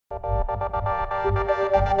Hello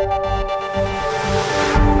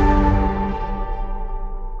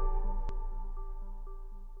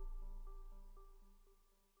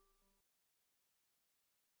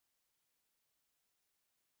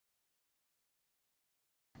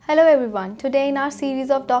everyone, today in our series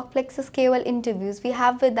of Docplexus KOL interviews, we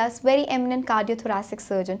have with us very eminent cardiothoracic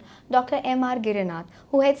surgeon Dr. M.R. Girinath,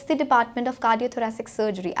 who heads the Department of Cardiothoracic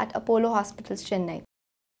Surgery at Apollo Hospitals, Chennai.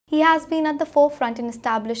 He has been at the forefront in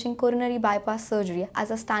establishing coronary bypass surgery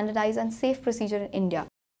as a standardized and safe procedure in India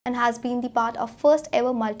and has been the part of first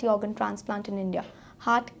ever multi-organ transplant in India,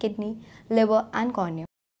 heart, kidney, liver and cornea.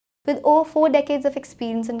 With over 4 decades of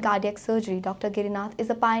experience in cardiac surgery, Dr. Girinath is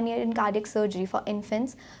a pioneer in cardiac surgery for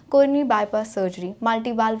infants, coronary bypass surgery,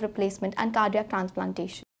 multi-valve replacement and cardiac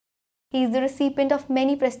transplantation. He is the recipient of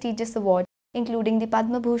many prestigious awards, including the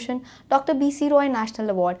Padmabhushan Dr. B.C. Roy National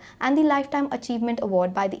Award and the Lifetime Achievement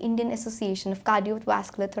Award by the Indian Association of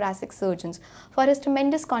Cardiovascular-Thoracic Surgeons for his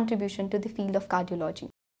tremendous contribution to the field of cardiology.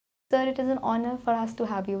 Sir, it is an honor for us to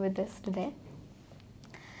have you with us today.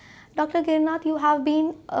 Dr. Girinath, you have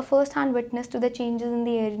been a first-hand witness to the changes in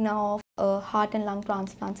the arena of heart and lung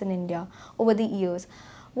transplants in India over the years.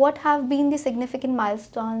 What have been the significant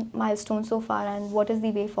milestones so far and what is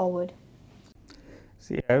the way forward?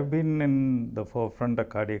 See, I've been in the forefront of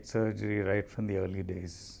cardiac surgery right from the early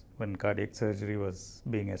days when cardiac surgery was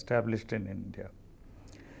being established in India.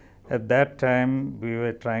 At that time, we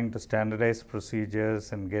were trying to standardize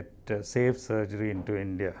procedures and get safe surgery into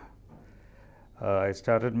India. I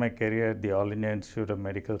started my career at the All India Institute of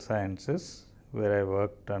Medical Sciences, where I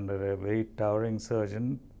worked under a very towering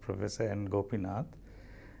surgeon, Professor N. Gopinath,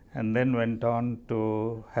 and then went on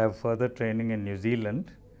to have further training in New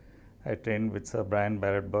Zealand. I trained with Sir Brian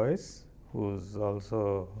Barrett-Boyce, who's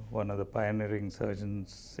also one of the pioneering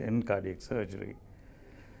surgeons in cardiac surgery.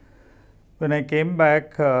 When I came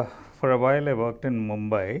back, for a while I worked in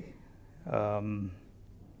Mumbai.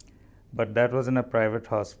 But that was in a private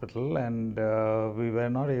hospital and we were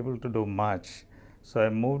not able to do much. So I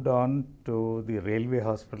moved on to the railway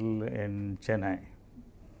hospital in Chennai.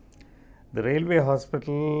 The railway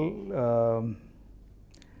hospital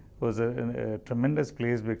was a tremendous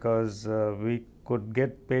place because we could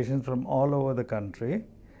get patients from all over the country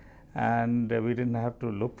and we didn't have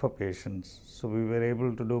to look for patients. So we were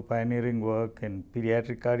able to do pioneering work in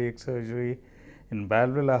pediatric cardiac surgery, in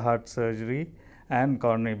valvular heart surgery, and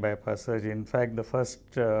coronary bypass surgery. In fact, the first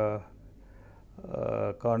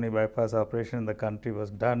coronary bypass operation in the country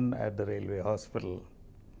was done at the railway hospital.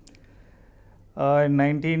 In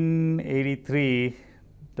 1983,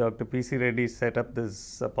 Dr. P.C. Reddy set up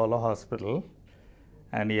this Apollo hospital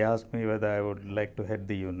and he asked me whether I would like to head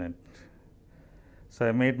the unit. So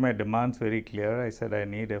I made my demands very clear. I said I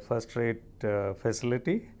need a first-rate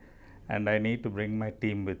facility and I need to bring my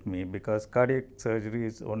team with me because cardiac surgery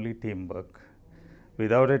is only teamwork.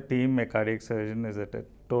 Without a team, a cardiac surgeon is at a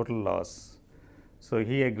total loss. So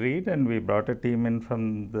he agreed and we brought a team in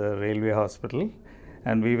from the railway hospital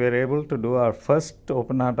and we were able to do our first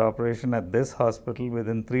open heart operation at this hospital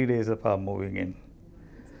within 3 days of our moving in.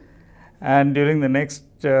 And during the next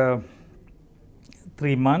 3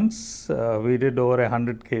 months, we did over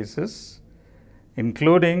 100 cases,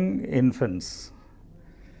 including infants.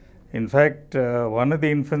 In fact, one of the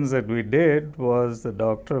infants that we did was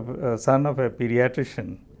the son of a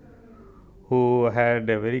pediatrician who had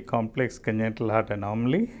a very complex congenital heart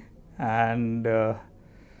anomaly and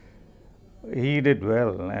he did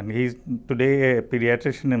well and he's today a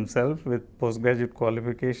pediatrician himself with postgraduate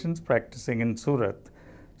qualifications practicing in Surat.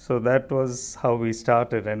 So that was how we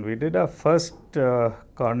started and we did our first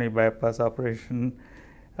coronary bypass operation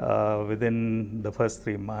within the first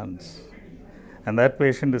 3 months. And that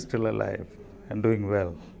patient is still alive and doing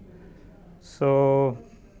well. So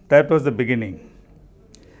that was the beginning.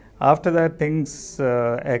 After that, things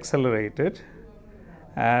accelerated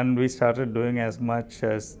and we started doing as much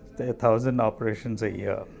as 1,000 operations a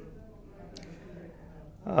year.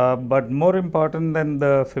 But more important than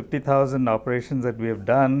the 50,000 operations that we have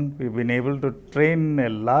done, we've been able to train a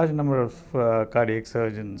large number of cardiac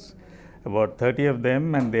surgeons. About 30 of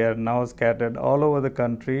them, and they are now scattered all over the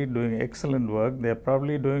country doing excellent work. They are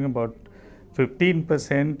probably doing about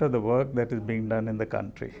 15% of the work that is being done in the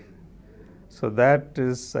country. So that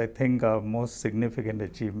is, I think, our most significant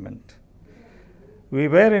achievement. We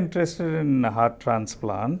were interested in heart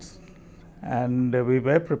transplants and we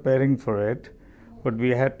were preparing for it, but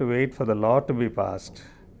we had to wait for the law to be passed.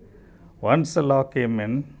 Once the law came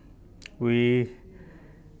in, we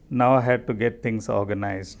now had to get things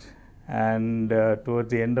organized. And towards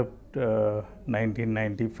the end of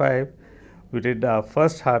 1995, we did our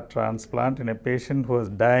first heart transplant in a patient who was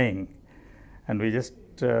dying and we just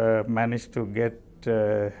managed to get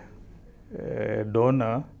a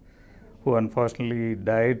donor who unfortunately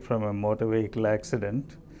died from a motor vehicle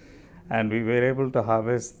accident, and we were able to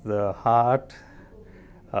harvest the heart,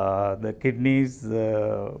 the kidneys,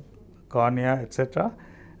 the cornea, etc.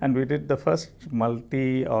 And we did the first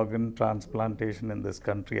multi-organ transplantation in this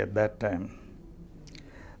country at that time.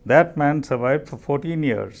 That man survived for 14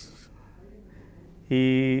 years.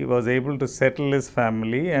 He was able to settle his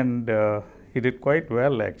family, and he did quite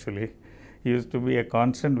well actually. He used to be a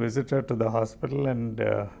constant visitor to the hospital, and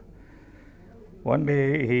one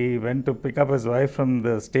day he went to pick up his wife from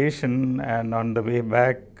the station, and on the way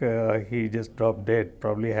back he just dropped dead,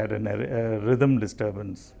 probably had a rhythm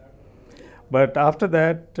disturbance. But after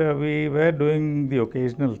that we were doing the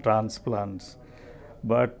occasional transplants,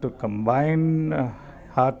 but to combine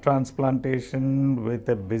heart transplantation with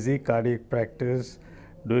a busy cardiac practice,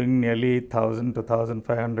 doing nearly 1,000 to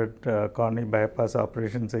 1,500 coronary bypass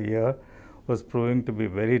operations a year was proving to be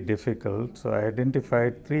very difficult. So I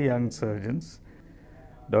identified 3 young surgeons,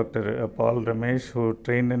 Dr. Paul Ramesh, who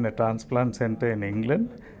trained in a transplant center in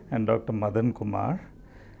England, and Dr. Madan Kumar.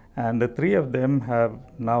 And the 3 of them have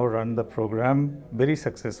now run the program very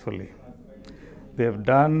successfully. They have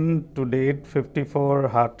done to date 54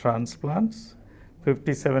 heart transplants,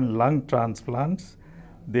 57 lung transplants.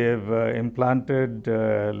 They have implanted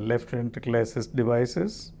left ventricular assist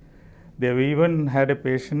devices. They have even had a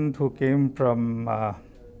patient who came from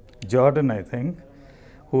Jordan, I think,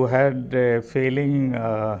 who had a failing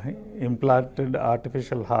implanted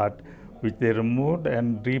artificial heart, which they removed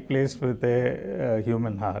and replaced with a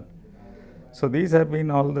human heart. So these have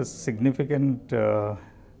been all the significant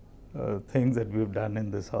things that we've done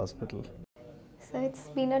in this hospital. So it's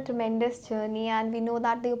been a tremendous journey, and we know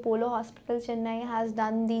that the Apollo Hospital Chennai has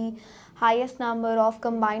done the highest number of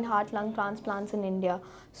combined heart-lung transplants in India.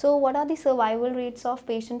 So what are the survival rates of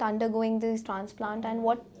patients undergoing this transplant, and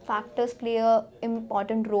what factors play an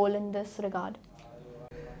important role in this regard?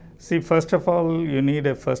 See, first of all, you need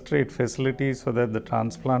a first-rate facility so that the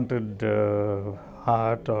transplanted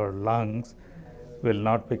heart or lungs will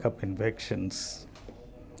not pick up infections.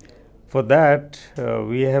 For that,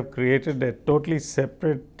 we have created a totally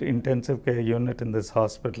separate intensive care unit in this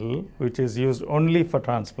hospital, which is used only for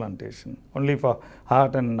transplantation, only for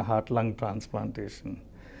heart and heart-lung transplantation.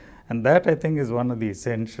 And that, I think, is one of the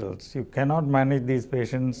essentials. You cannot manage these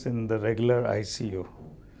patients in the regular ICU.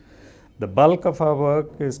 The bulk of our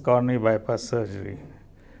work is coronary bypass surgery.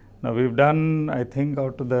 Now, we've done, I think,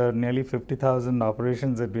 out of the nearly 50,000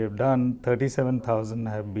 operations that we have done, 37,000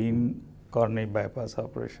 have been coronary bypass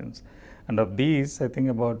operations. And of these, I think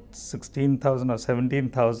about 16,000 or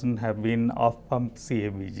 17,000 have been off-pump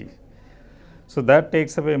CABG. So that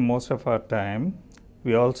takes away most of our time.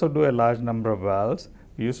 We also do a large number of valves.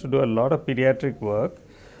 We used to do a lot of pediatric work,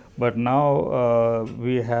 but now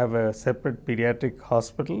we have a separate pediatric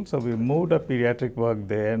hospital. So we moved our pediatric work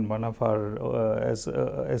there, and one of our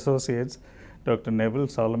associates, Dr. Neville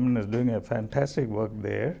Solomon, is doing a fantastic work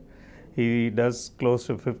there. He does close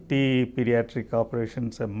to 50 pediatric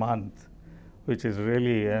operations a month, which is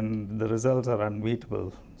really, and the results are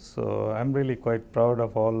unbeatable. So I'm really quite proud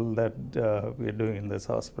of all that we're doing in this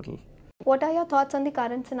hospital. What are your thoughts on the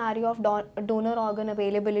current scenario of donor organ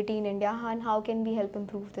availability in India, and how can we help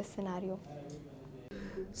improve this scenario?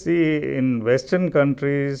 See, in Western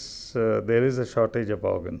countries, there is a shortage of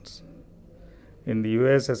organs. In the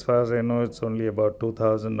US, as far as I know, it's only about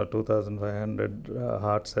 2,000 or 2,500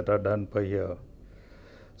 hearts that are done per year.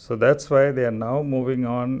 So that's why they are now moving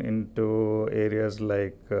on into areas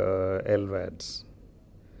like LVADs.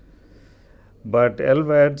 But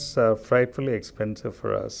LVADs are frightfully expensive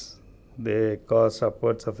for us. They cost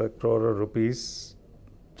upwards of 1 crore rupees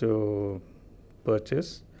to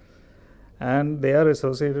purchase, and they are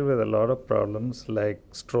associated with a lot of problems like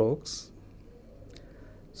strokes.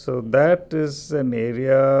 So that is an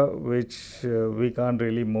area which we can't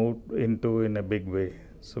really move into in a big way.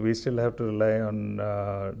 So we still have to rely on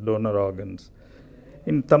donor organs.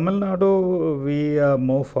 In Tamil Nadu, we are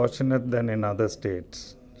more fortunate than in other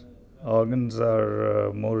states. Organs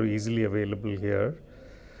are more easily available here.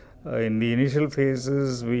 In the initial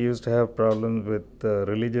phases, we used to have problems with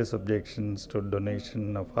religious objections to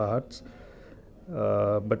donation of hearts.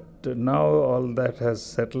 But now all that has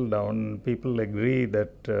settled down. People agree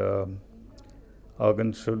that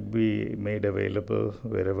organs should be made available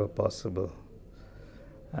wherever possible.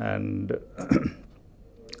 And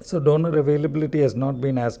so donor availability has not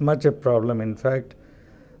been as much a problem. In fact,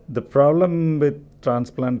 the problem with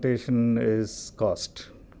transplantation is cost.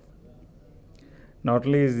 Not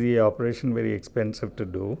only is the operation very expensive to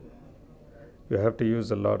do, you have to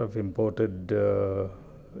use a lot of imported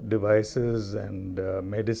devices and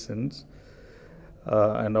medicines,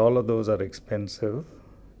 and all of those are expensive.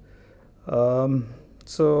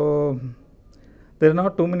 So there are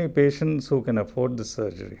not too many patients who can afford the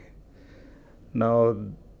surgery. Now,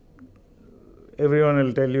 everyone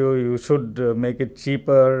will tell you you should make it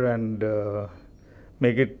cheaper and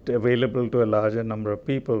make it available to a larger number of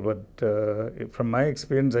people. But from my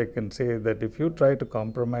experience, I can say that if you try to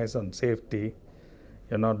compromise on safety,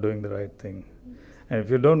 you're not doing the right thing. And if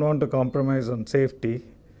you don't want to compromise on safety,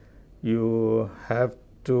 you have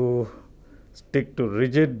to stick to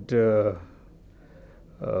rigid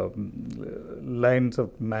lines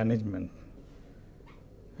of management.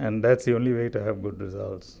 And that's the only way to have good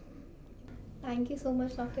results. Thank you so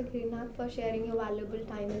much, Dr. Girinath, for sharing your valuable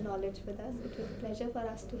time and knowledge with us. It was a pleasure for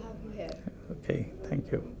us to have you here. Okay,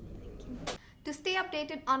 thank you. To stay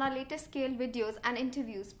updated on our latest scale videos and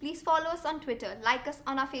interviews, please follow us on Twitter, like us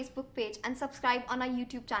on our Facebook page, and subscribe on our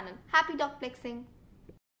YouTube channel. Happy Docplexing!